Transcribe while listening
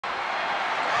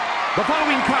The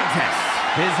following contest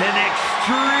is an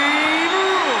Extreme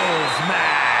Rules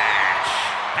match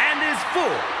and is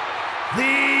for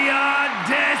the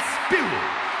undisputed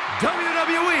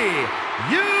WWE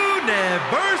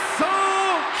Universal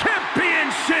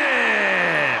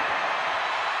Championship.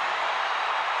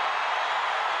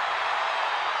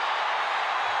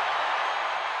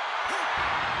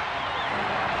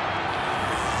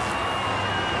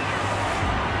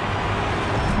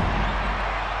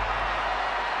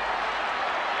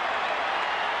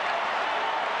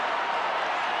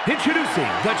 Introducing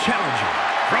the challenger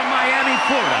from Miami,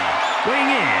 Florida, weighing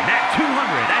in at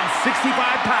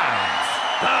 265 pounds,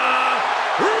 The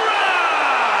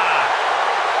Rock!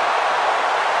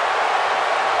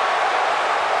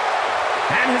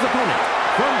 And his opponent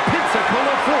from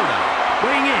Pensacola, Florida,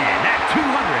 weighing in at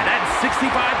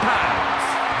 265 pounds,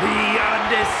 the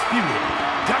undisputed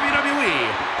WWE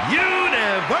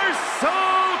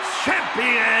Universal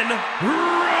Champion,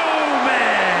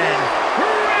 Roman Reigns!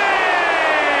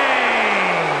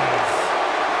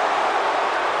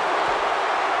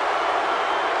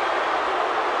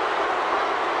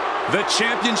 The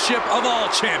championship of all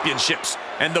championships,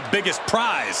 and the biggest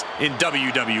prize in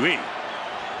WWE.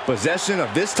 Possession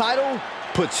of this title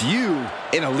puts you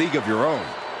in a league of your own.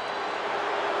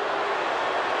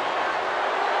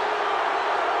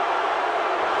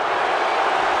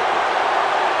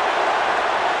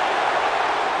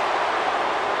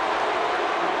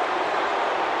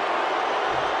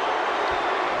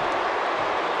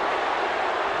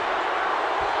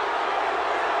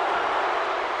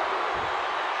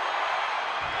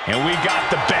 And we got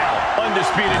the bell.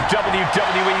 Undisputed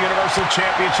WWE Universal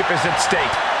Championship is at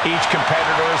stake. Each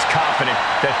competitor is confident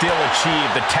that they'll achieve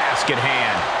the task at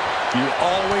hand. You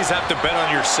always have to bet on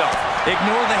yourself.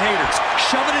 Ignore the haters,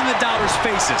 shove it in the doubters'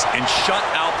 faces, and shut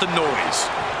out the noise.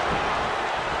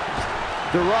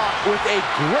 The Rock with a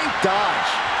great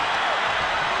dodge.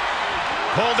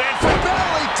 Pulled in for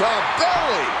belly to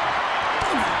belly.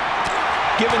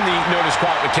 Given the no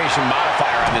disqualification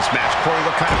modifier on this match, Corey,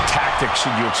 what kind of tactics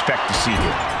should you expect to see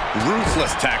here?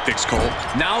 Ruthless tactics, Cole.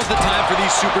 Now's the time for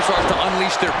these superstars to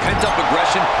unleash their pent-up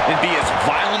aggression and be as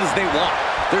violent as they want.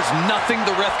 There's nothing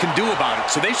the ref can do about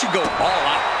it, so they should go all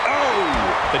out.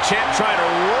 Oh! The champ trying to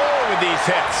roll with these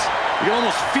hits. You can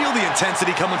almost feel the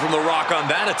intensity coming from The Rock on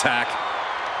that attack.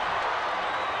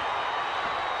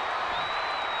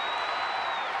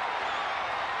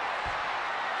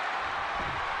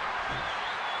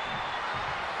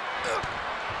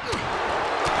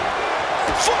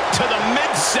 To the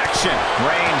midsection.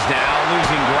 Reigns now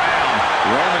losing ground.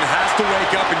 Roman has to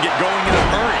wake up and get going in a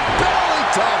hurry. Belly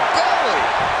to belly.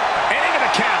 And into the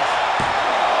count.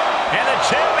 And the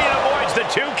champion avoids the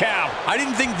 2 count. I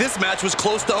didn't think this match was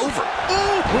close to over.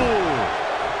 Ooh.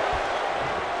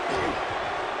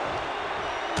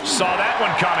 Saw that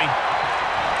one coming.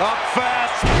 Up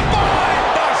fast. Spine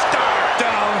buster.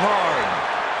 Down hard.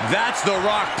 That's The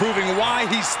Rock proving why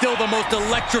he's still the most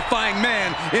electrifying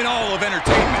man in all of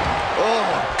entertainment. Oh,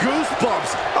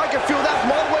 goosebumps. I can feel that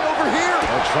from all the way over here.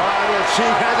 The tribal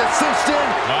chief has it cinched in.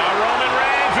 Roman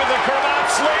Reigns with the Cravat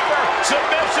sleeper.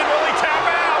 Submission, will he tap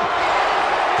out?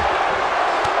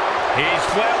 He's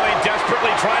flailing, desperately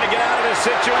trying to get out of this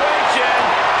situation.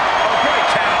 Oh, great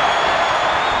count.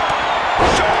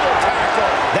 Shoulder tackle.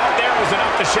 That there was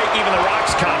enough to shake even The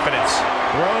Rock's confidence.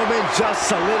 Roman just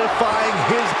solidifying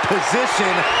his position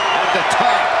at the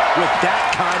top with that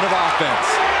kind of offense.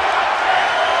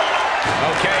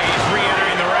 Okay, he's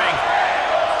re-entering the ring.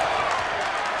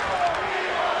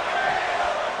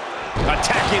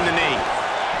 Attacking the knee.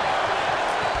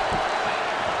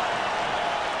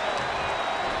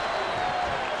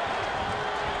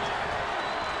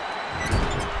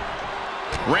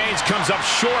 Reigns comes up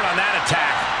short on that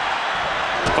attack.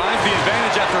 Finds the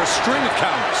advantage after a string of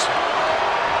counters.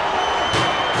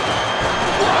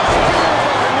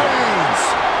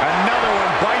 Another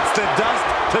one bites the dust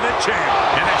to the champ.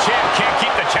 And the champ can't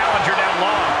keep the challenger down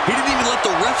long. He didn't even let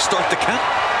the ref start the count.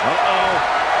 Uh-oh.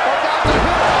 Look out the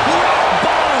hook.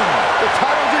 Boom. The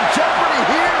title's in jeopardy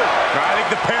here. I think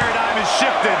the paradigm has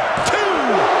shifted. 2.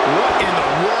 What in the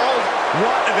world?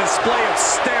 What a display of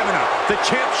stamina. The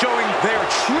champ showing they are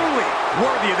truly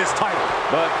worthy of this title.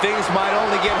 But things might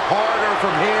only get harder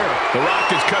from here. The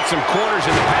Rock has cut some corners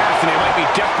in the past, and they might be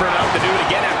desperate enough to do it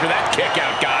again after that kick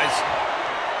out, guys.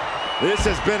 This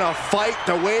has been a fight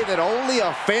the way that only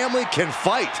a family can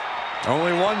fight.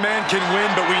 Only one man can win,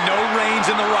 but we know Reigns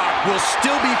and The Rock will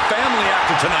still be family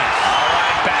after tonight. All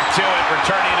right, back to it,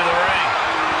 returning to the ring.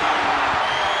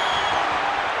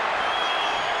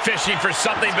 Fishing for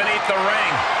something beneath the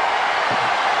ring.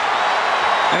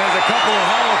 And as a couple of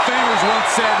Hall of Famers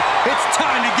once said, It's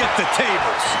time to get the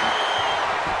tables.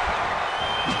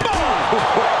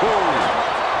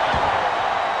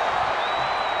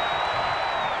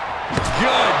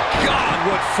 Good God,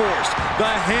 what force.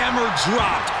 The hammer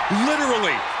dropped.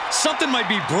 Literally, something might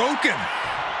be broken.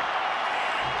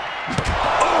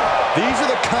 These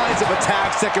are the kinds of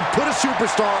attacks that can put a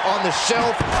superstar on the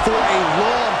shelf for a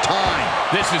long time.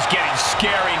 This is getting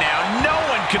scary now. No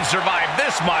one can survive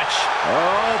this much.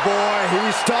 Oh, boy,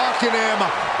 he's stalking him.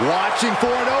 Watching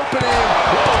for an opening.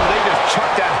 Whoa, they just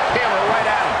chucked that hammer right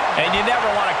at him. And you never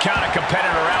want to count a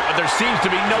competitor out, but there seems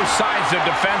to be no signs of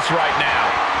defense right now.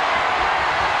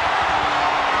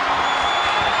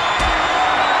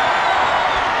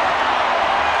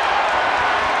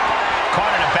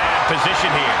 Caught in a bad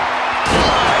position here.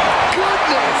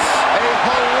 Goodness! A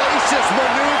hellacious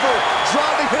maneuver,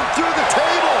 driving him through the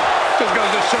table. Just goes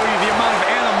to show you the amount of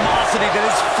animosity that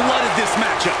has flooded this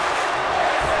matchup.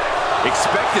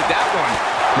 Expected that one.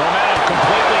 Momentum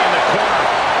completely in the corner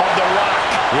of the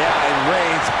Rock. Yeah, and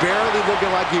Reigns barely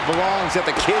looking like he belongs at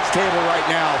the kids' table right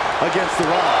now against the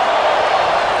Rock.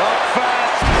 Up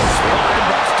fast, spine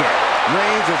buster.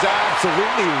 Reigns is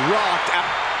absolutely rocked out.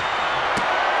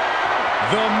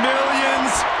 The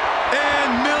millions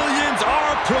and millions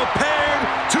are prepared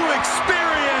to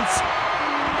experience.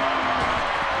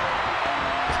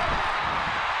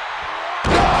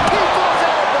 People's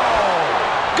elbow!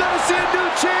 Gonna see a new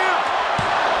champ!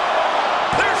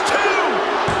 There's two!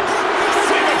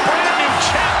 See a brand new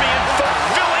champion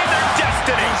fulfilling their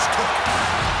destiny.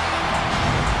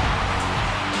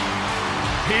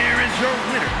 Here is your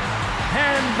winner,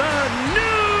 and the new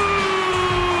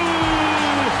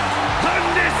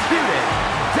undisputed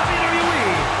WWE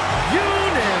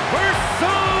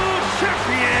Universal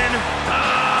Champion,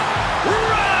 The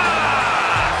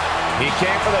Rock! He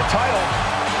came for the title,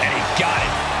 and he got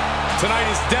it. Tonight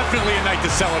is definitely a night to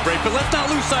celebrate, but let's not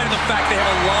lose sight of the fact they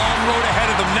have a long road ahead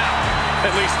of them now.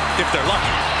 At least, if they're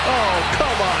lucky. Oh,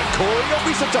 come on, Corey. Don't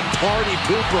be such a party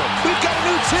pooper. We've got a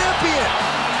new champion.